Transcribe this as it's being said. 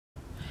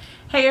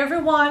Hey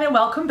everyone, and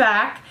welcome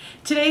back.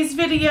 Today's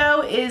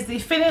video is the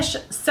Finish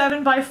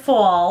 7 by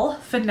Fall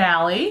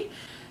finale.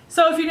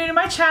 So if you're new to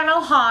my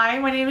channel, hi,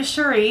 my name is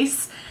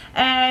Cherise,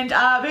 and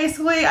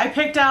basically I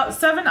picked out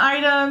 7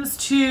 items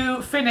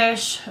to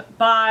finish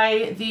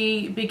by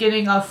the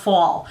beginning of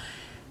fall.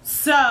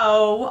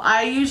 So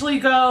I usually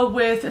go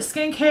with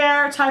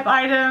skincare type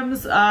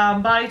items,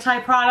 body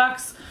type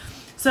products.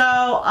 So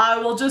I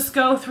will just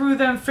go through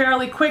them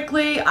fairly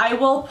quickly. I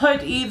will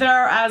put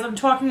either, as I'm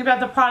talking about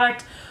the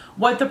product,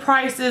 what the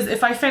price is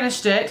if I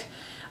finished it,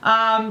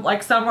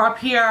 like somewhere up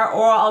here,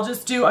 or I'll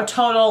just do a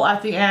total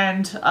at the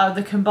end of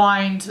the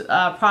combined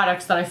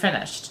products that I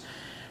finished.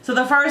 So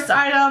the first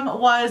item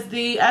was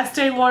the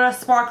Estee Lauder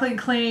Sparkling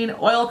Clean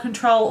Oil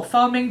Control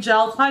Foaming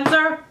Gel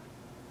Cleanser.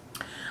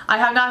 I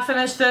have not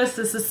finished this.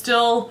 This is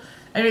still,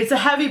 I mean, it's a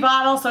heavy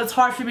bottle, so it's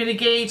hard for me to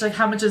gauge like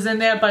how much is in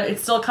there, but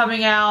it's still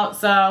coming out,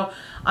 so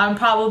I'm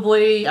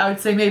probably, I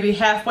would say maybe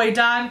halfway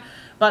done.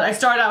 But I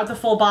started out with a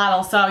full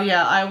bottle, so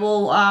yeah, I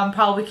will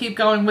probably keep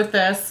going with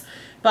this.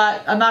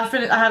 But I'm not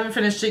finished. I haven't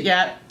finished it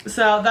yet.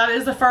 So that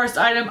is the first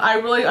item.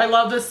 I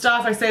love this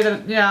stuff. I say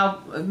that, you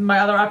know, my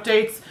other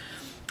updates.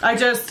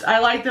 I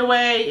like the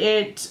way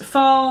it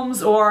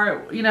foams,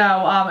 or you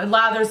know, it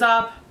lathers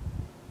up.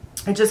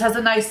 It just has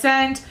a nice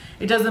scent.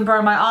 It doesn't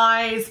burn my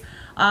eyes.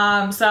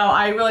 So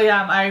I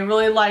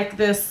really like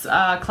this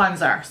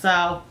cleanser.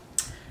 So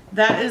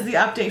that is the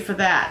update for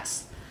that.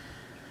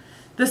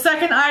 The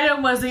second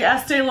item was the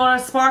Estee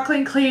Lauder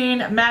Sparkling Clean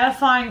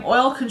Mattifying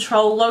Oil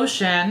Control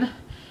Lotion.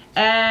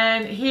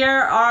 And here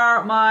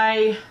are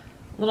my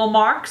little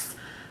marks.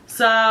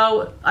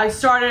 So I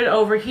started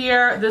over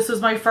here. This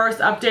was my first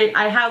update.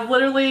 I have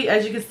literally,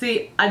 as you can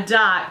see, a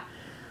dot.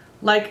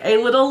 Like a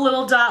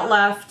little dot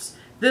left.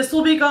 This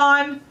will be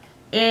gone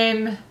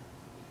in,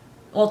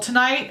 well,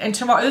 tonight and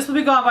tomorrow. This will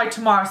be gone by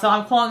tomorrow, so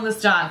I'm calling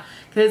this done.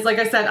 Because like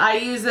I said, I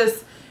use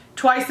this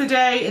twice a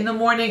day, in the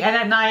morning and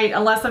at night,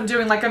 unless I'm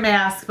doing like a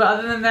mask. But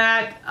other than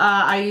that,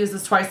 I use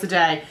this twice a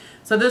day.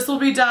 So this will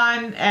be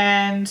done,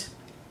 and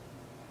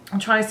I'm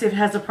trying to see if it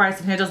has the price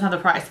in here. It doesn't have the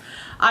price.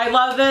 I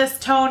love this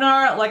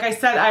toner. Like I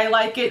said, I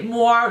like it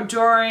more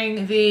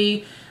during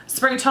the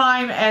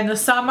springtime and the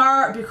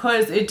summer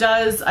because it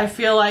does, I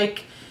feel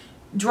like,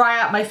 dry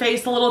out my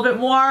face a little bit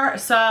more.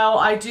 So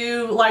I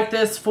do like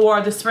this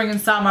for the spring and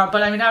summer.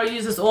 But I mean, I would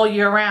use this all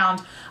year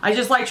round. I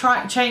just like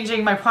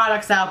changing my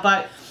products out.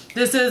 But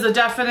this is a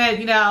definite,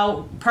 you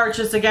know,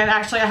 purchase again.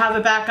 Actually, I have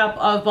a backup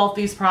of both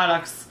these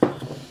products.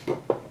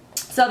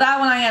 So that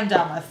one I am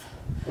done with.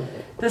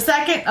 The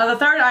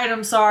third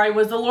item, sorry,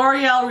 was the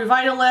L'Oreal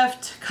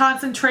Revitalift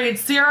Concentrated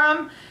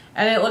Serum.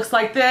 And it looks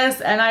like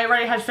this. And I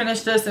already had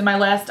finished this in my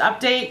last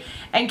update.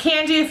 And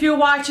Candy, if you're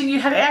watching,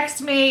 you had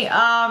asked me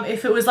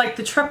if it was like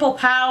the triple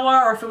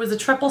power or if it was a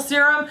triple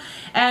serum.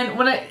 And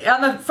when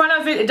on the front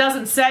of it, it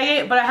doesn't say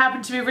it, but I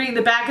happen to be reading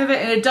the back of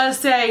it, and it does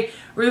say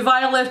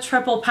Revitalift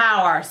Triple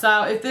Power.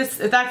 So if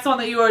that's the one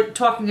that you were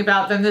talking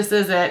about, then this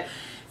is it.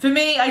 For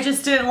me, I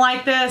just didn't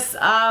like this.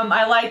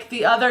 I like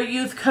the other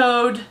Youth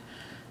Code.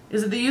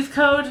 Is it the Youth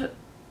Code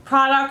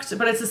product?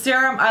 But it's a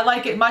serum. I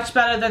like it much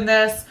better than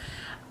this.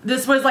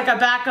 This was like a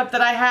backup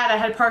that I had. I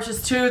had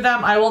purchased 2 of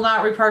them. I will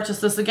not repurchase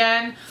this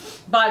again,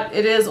 but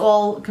it is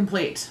all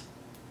complete.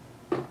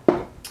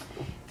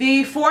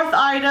 The fourth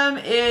item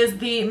is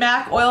the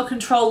MAC Oil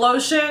Control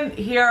Lotion.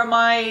 Here are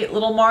my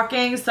little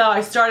markings. So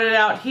I started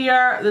out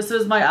here. This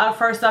is my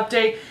first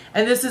update,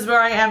 and this is where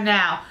I am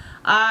now.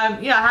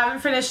 Yeah, I haven't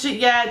finished it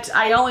yet.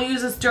 I only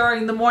use this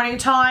during the morning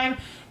time.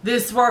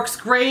 This works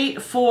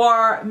great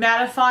for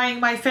mattifying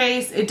my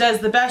face. It does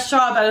the best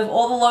job out of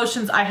all the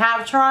lotions I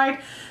have tried.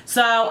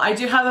 So I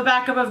do have a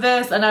backup of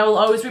this, and I will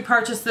always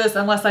repurchase this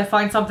unless I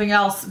find something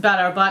else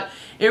better. But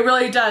it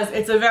really does.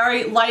 It's a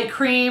very light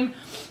cream.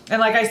 And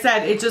like I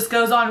said, it just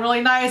goes on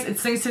really nice. It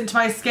sinks into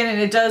my skin, and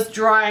it does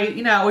dry,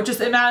 you know, it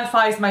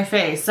mattifies my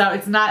face. So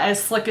it's not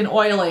as slick and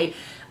oily.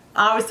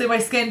 Obviously, my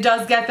skin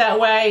does get that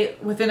way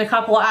within a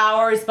couple of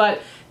hours,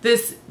 but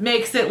this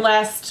makes it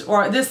last,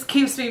 or this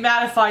keeps me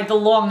mattified the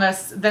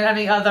longest than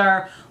any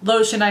other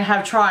lotion I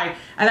have tried.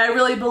 And I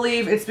really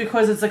believe it's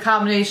because it's a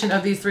combination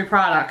of these 3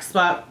 products.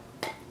 But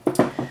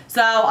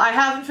so I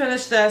haven't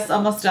finished this,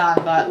 almost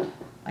done, but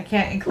I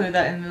can't include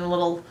that in the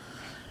little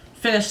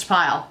finished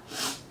pile.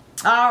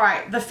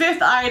 Alright, the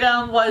fifth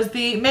item was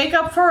the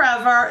Makeup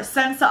Forever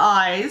Sense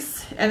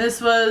Eyes, and this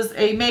was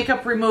a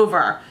makeup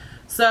remover.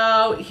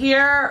 So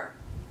here,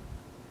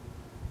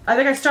 I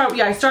think I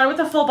started with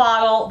a full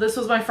bottle. This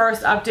was my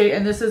first update,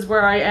 and this is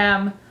where I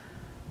am.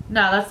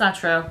 No, that's not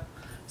true.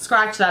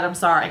 Scratch that, I'm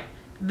sorry.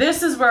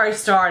 This is where I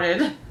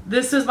started.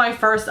 This is my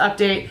first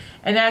update,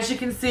 and as you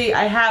can see,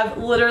 I have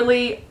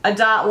literally a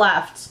dot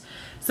left.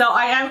 So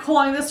I am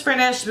calling this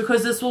finished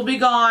because this will be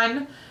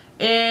gone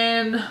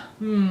in,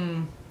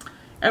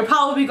 it'll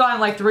probably be gone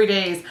in like 3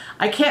 days.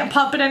 I can't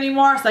pump it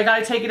anymore, so I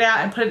gotta take it out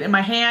and put it in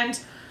my hand.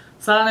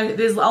 So I don't know,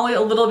 there's only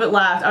a little bit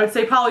left. I would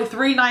say probably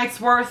 3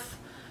 nights worth,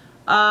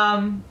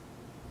 and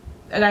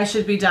I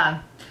should be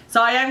done.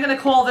 So I am gonna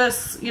call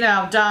this, you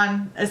know,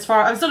 done as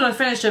far, I'm still gonna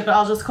finish it, but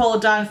I'll just call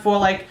it done for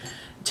like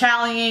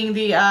tallying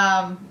the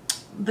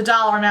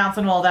dollar amounts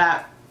and all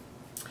that.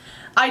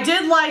 I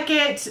did like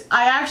it.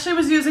 I actually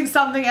was using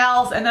something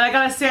else, and then I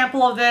got a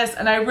sample of this,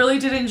 and I really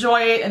did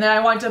enjoy it, and then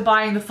I went to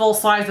buying the full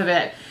size of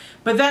it.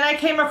 But then I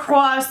came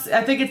across,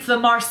 I think it's the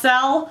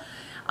Marcel,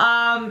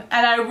 and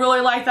I really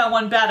like that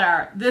one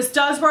better. This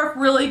does work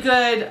really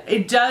good.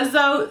 It does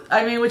though,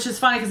 I mean, which is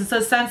funny because it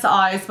says sense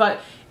eyes, but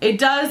it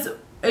does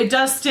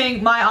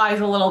sting my eyes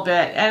a little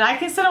bit. And I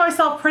consider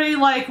myself pretty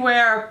like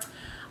where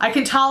I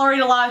can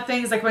tolerate a lot of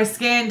things, like my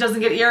skin doesn't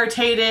get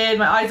irritated,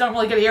 my eyes don't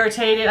really get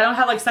irritated, I don't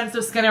have like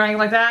sensitive skin or anything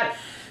like that.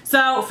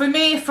 So for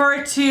me, for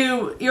it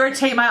to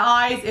irritate my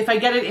eyes, if I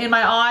get it in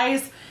my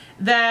eyes,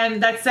 then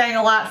that's saying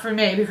a lot for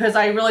me because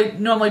I really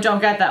normally don't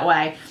get that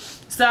way.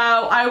 So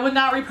I would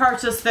not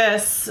repurchase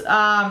this,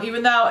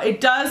 even though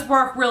it does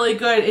work really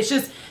good. It's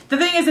just, the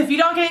thing is, if you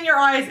don't get in your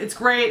eyes, it's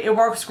great, it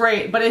works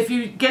great. But if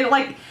you get it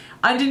like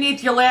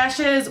underneath your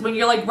lashes, when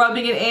you're like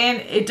rubbing it in,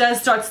 it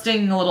does start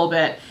stinging a little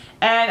bit.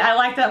 And I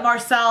like that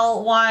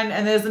Marcel one,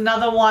 and there's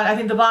another one, I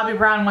think the Bobbi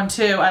Brown one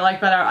too, I like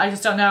better. I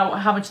just don't know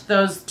how much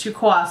those two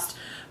cost.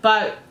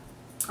 But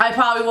I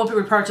probably won't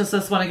repurchase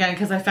this one again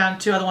because I found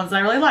two other ones that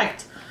I really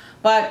liked.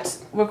 But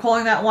we're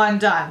calling that one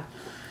done.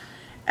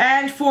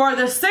 And for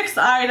the sixth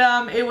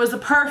item, it was a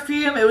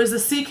perfume. It was the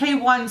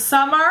CK1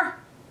 Summer.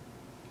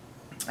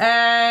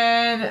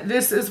 And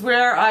this is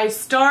where I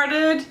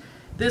started.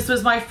 This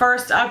was my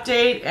first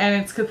update,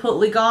 and it's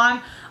completely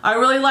gone. I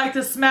really like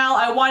the smell.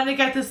 I wanted to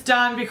get this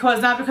done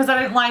because, not because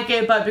I didn't like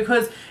it, but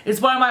because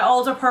it's one of my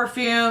older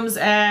perfumes,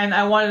 and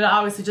I wanted to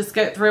obviously just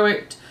get through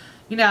it,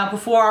 you know,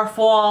 before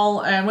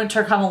fall and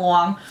winter come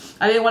along.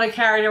 I didn't want to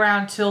carry it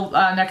around till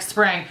next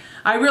spring.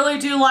 I really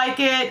do like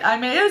it. I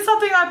mean, it is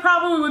something I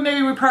probably would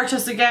maybe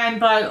repurchase again,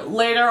 but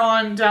later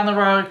on down the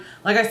road.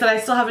 Like I said, I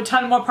still have a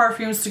ton more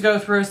perfumes to go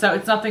through, so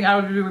it's nothing I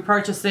would be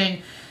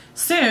repurchasing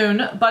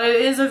soon, but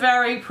it is a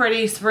very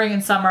pretty spring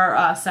and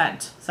summer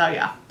scent. So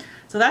yeah,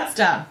 so that's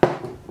done.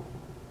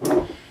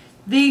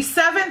 The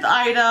seventh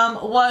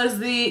item was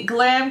the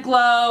Glam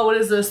Glow, what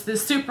is this? The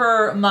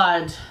Super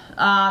Mud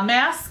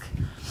mask.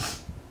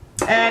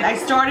 And I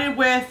started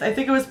with, I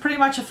think it was pretty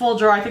much a full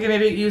jar. I think I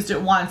maybe used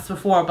it once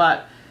before,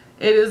 but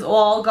it is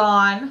all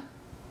gone.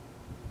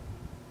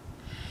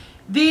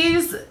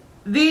 These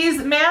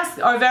masks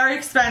are very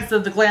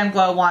expensive, the Glam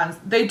Glow ones.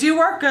 They do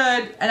work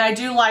good, and I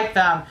do like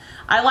them.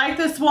 I like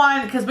this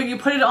one because when you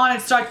put it on,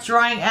 it starts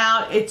drying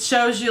out. It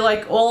shows you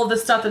like all of the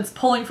stuff that's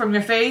pulling from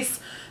your face.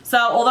 So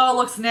although it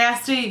looks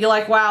nasty, you're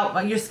like, wow,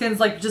 your skin's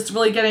like just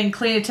really getting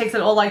clean. It takes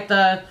it all like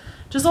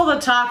just all the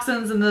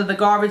toxins and the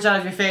garbage out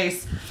of your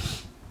face.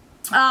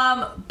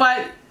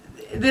 But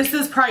this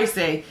is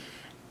pricey.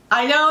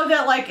 I know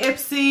that like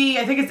Ipsy,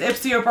 I think it's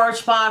Ipsy or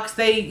Birchbox,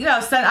 they, you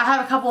know, send, I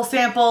have a couple of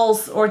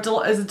samples, or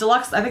is it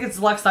deluxe? I think it's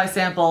deluxe size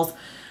samples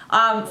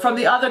from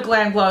the other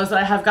Glam Glows that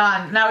I have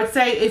gotten. And I would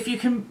say if you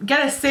can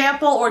get a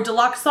sample or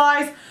deluxe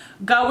size,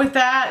 go with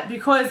that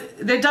because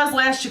it does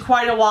last you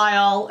quite a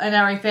while and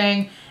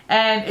everything.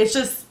 And it's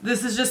just,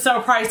 this is just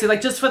so pricey. Like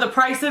just for the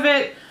price of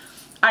it,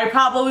 I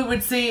probably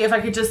would see if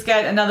I could just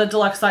get another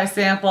deluxe size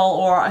sample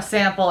or a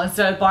sample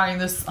instead of buying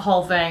this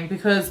whole thing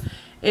because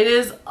it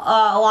is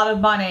a lot of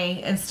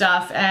money and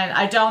stuff, and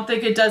I don't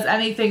think it does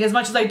anything, as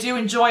much as I do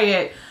enjoy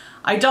it,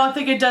 I don't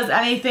think it does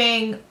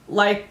anything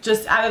like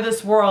just out of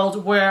this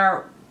world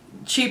where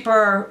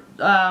cheaper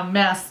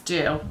masks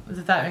do.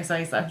 If that makes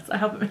any sense. I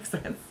hope it makes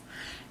sense.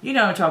 You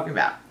know what I'm talking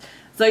about.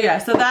 So yeah,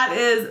 so that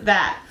is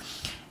that.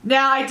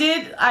 Now I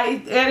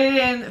added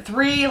in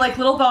 3 like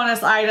little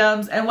bonus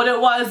items, and what it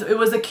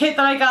was a kit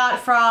that I got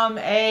from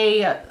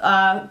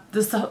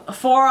this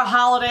Sephora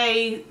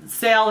holiday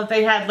sale that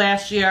they had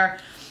last year,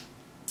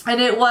 and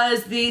it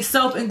was the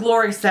Soap and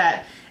Glory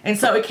set. And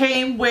so it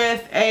came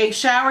with a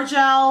shower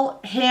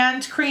gel,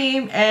 hand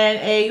cream, and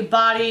a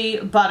body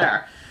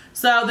butter.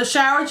 So the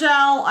shower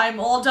gel, I'm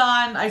all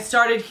done. I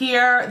started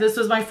here. This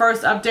was my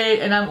first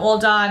update, and I'm all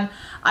done.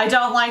 I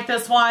don't like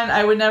this one.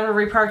 I would never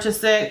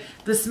repurchase it.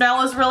 The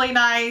smell is really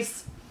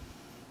nice.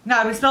 No,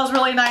 I mean, it smells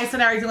really nice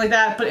and everything like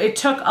that, but it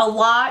took a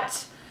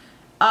lot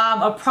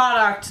of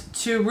product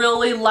to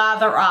really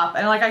lather up.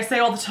 And like I say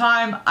all the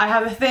time, I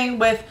have a thing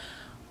with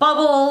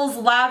bubbles,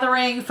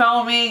 lathering,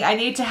 foaming. I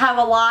need to have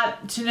a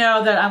lot to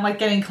know that I'm like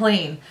getting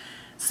clean.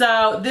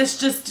 So this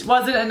just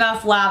wasn't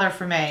enough lather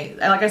for me. And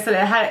like I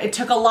said, it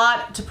took a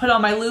lot to put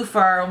on my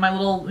loofah, or my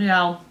little, you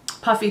know,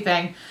 puffy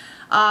thing,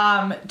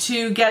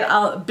 to get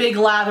a big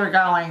lather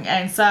going.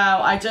 And so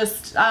I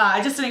just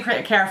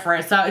didn't care for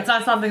it. So it's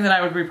not something that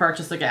I would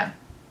repurchase again.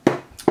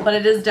 But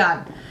it is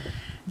done.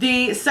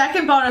 The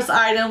second bonus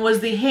item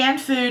was the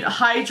Hand Food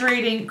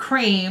Hydrating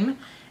Cream.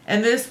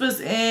 And this was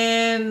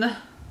in,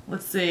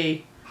 let's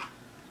see,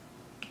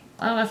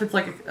 I don't know if it's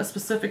like a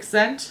specific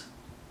scent.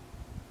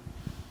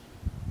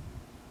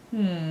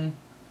 It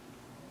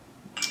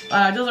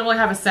doesn't really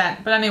have a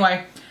scent. But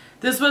anyway,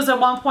 this was a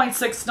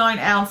 1.69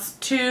 ounce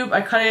tube.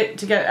 I cut it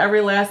to get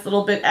every last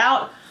little bit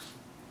out.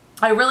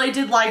 I really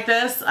did like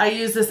this. I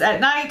use this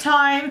at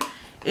nighttime.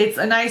 It's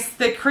a nice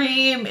thick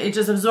cream. It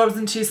just absorbs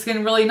into your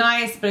skin really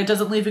nice, but it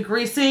doesn't leave it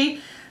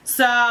greasy.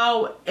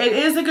 So it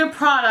is a good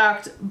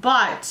product,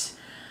 but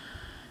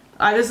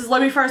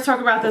let me first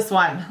talk about this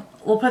one.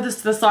 We'll put this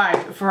to the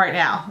side for right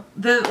now.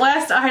 The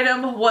last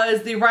item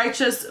was the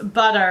Righteous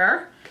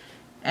Butter,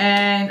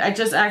 and I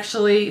just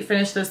actually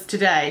finished this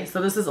today, so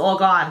this is all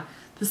gone.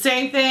 The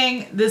same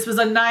thing, this was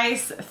a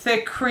nice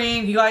thick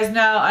cream. You guys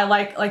know I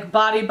like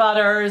body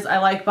butters, I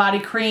like body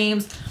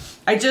creams.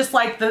 I just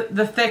like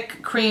the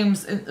thick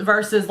creams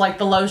versus like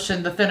the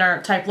lotion, the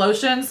thinner type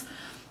lotions.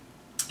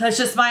 That's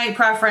just my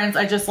preference,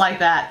 I just like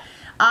that.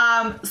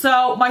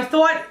 So my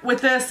thought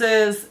with this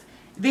is,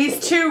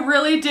 these two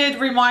really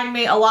did remind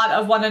me a lot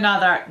of one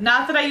another.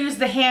 Not that I used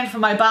the hand for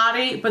my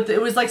body, but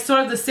it was like sort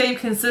of the same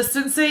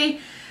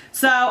consistency.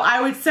 So I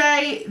would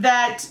say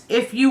that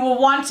if you were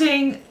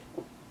wanting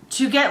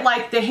to get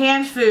like the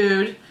hand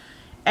food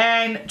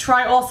and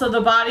try also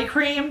the body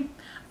cream,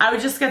 I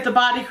would just get the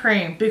body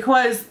cream,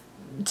 because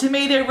to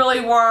me they really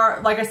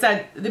were, like I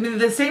said, I mean,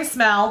 the same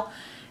smell.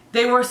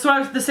 They were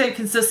sort of the same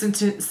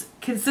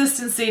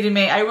consistency to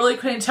me. I really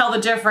couldn't tell the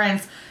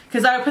difference,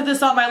 because I would put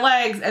this on my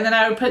legs and then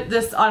I would put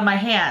this on my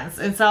hands.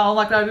 And so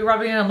like I would be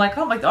rubbing it and I'm like,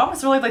 oh, they're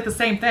almost really like the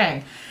same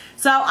thing.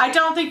 So I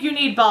don't think you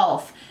need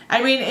both.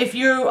 I mean, if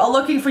you are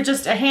looking for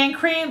just a hand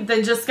cream,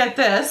 then just get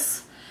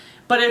this.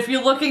 But if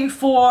you're looking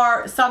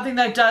for something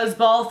that does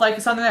both, like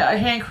something that a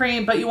hand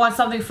cream, but you want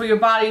something for your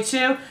body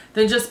too,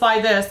 then just buy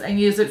this and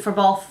use it for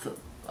both,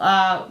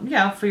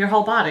 for your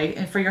whole body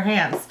and for your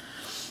hands.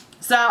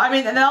 So, I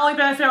mean, and the only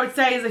benefit I would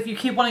say is if you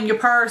keep one in your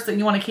purse and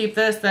you want to keep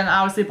this, then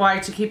obviously buy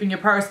it to keep in your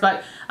purse.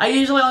 But I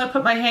usually only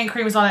put my hand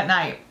creams on at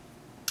night.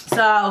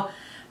 So,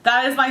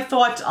 that is my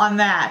thought on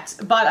that.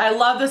 But I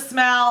love the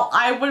smell.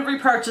 I would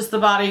repurchase the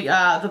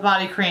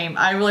body cream.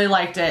 I really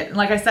liked it. And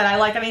like I said, I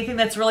like anything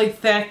that's really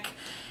thick.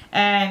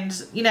 And,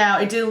 you know,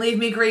 it didn't leave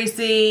me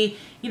greasy.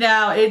 You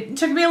know, it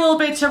took me a little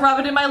bit to rub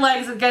it in my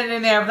legs and get it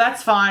in there, but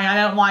that's fine. I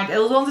don't mind.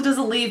 As long as it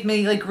doesn't leave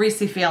me like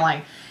greasy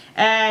feeling.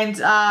 And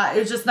it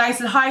was just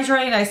nice and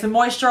hydrating, nice and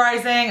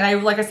moisturizing.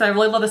 And like I said, I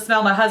really love the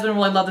smell. My husband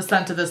really loved the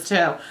scent of this too.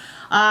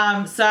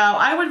 So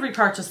I would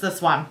repurchase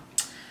this one.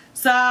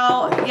 So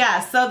yeah,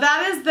 so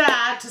that is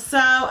that. So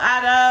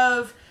out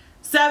of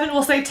 7,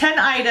 we'll say 10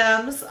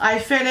 items, I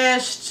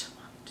finished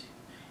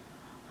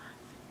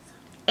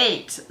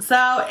 8.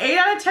 So 8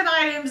 out of 10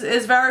 items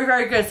is very,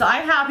 very good. So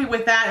I'm happy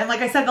with that. And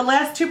like I said, the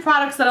last 2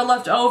 products that are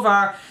left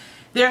over,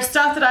 they're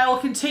stuff that I will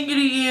continue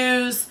to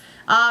use.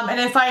 And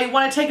if I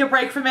want to take a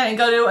break from it and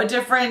go to a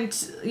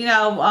different, you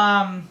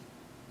know,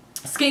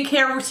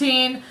 skincare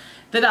routine,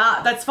 then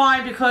that's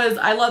fine, because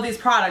I love these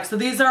products. So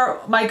these are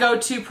my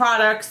go-to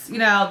products, you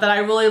know, that I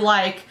really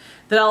like,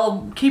 that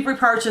I'll keep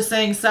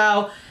repurchasing.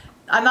 So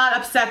I'm not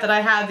upset that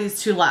I have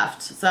these 2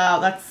 left. So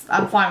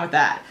I'm fine with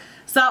that.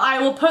 So I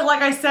will put,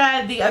 like I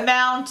said, the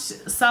amount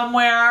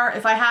somewhere.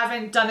 If I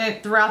haven't done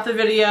it throughout the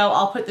video,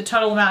 I'll put the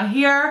total amount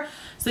here,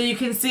 so you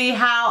can see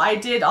how I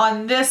did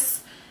on this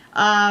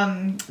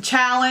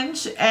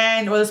challenge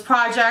or this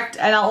project,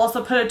 and I'll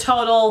also put a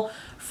total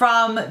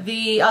from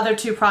the other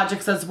 2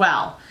 projects as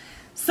well.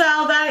 So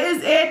that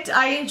is it.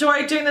 I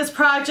enjoyed doing this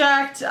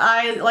project.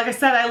 Like I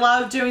said, I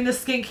love doing the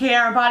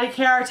skincare and body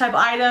care type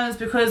items,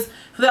 because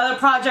for the other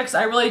projects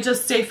I really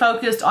just stay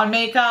focused on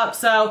makeup.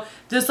 So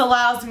this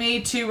allows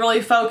me to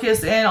really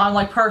focus in on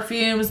like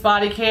perfumes,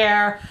 body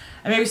care.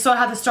 I maybe still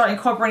have to start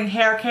incorporating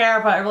hair care,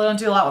 but I really don't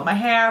do a lot with my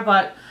hair.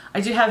 But I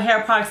do have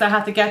hair products I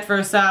have to get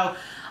through, so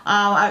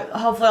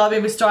hopefully I'll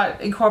maybe start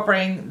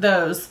incorporating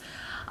those.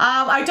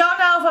 I don't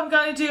know if I'm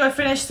going to do a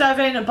finish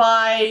 7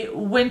 by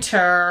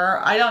winter.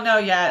 I don't know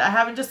yet. I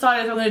haven't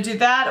decided if I'm going to do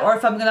that or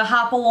if I'm going to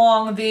hop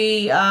along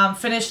the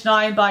finish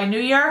 9 by New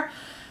Year.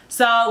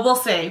 So we'll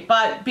see.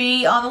 But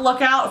be on the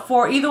lookout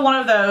for either one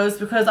of those,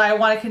 because I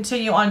want to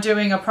continue on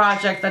doing a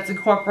project that's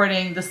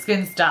incorporating the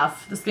skin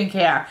stuff, the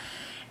skincare.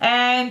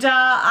 And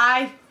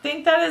I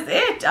think that is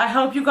it. I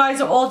hope you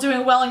guys are all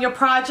doing well in your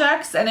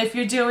projects. And if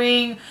you're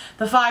doing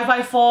the 5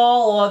 by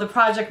fall or the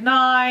project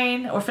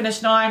 9 or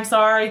finish 9,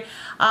 sorry,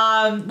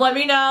 let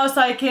me know so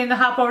I can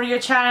hop over to your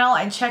channel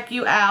and check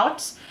you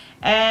out.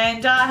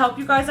 And I hope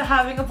you guys are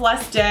having a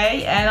blessed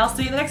day, and I'll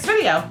see you in the next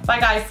video. Bye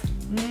guys.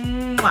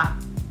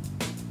 Mwah.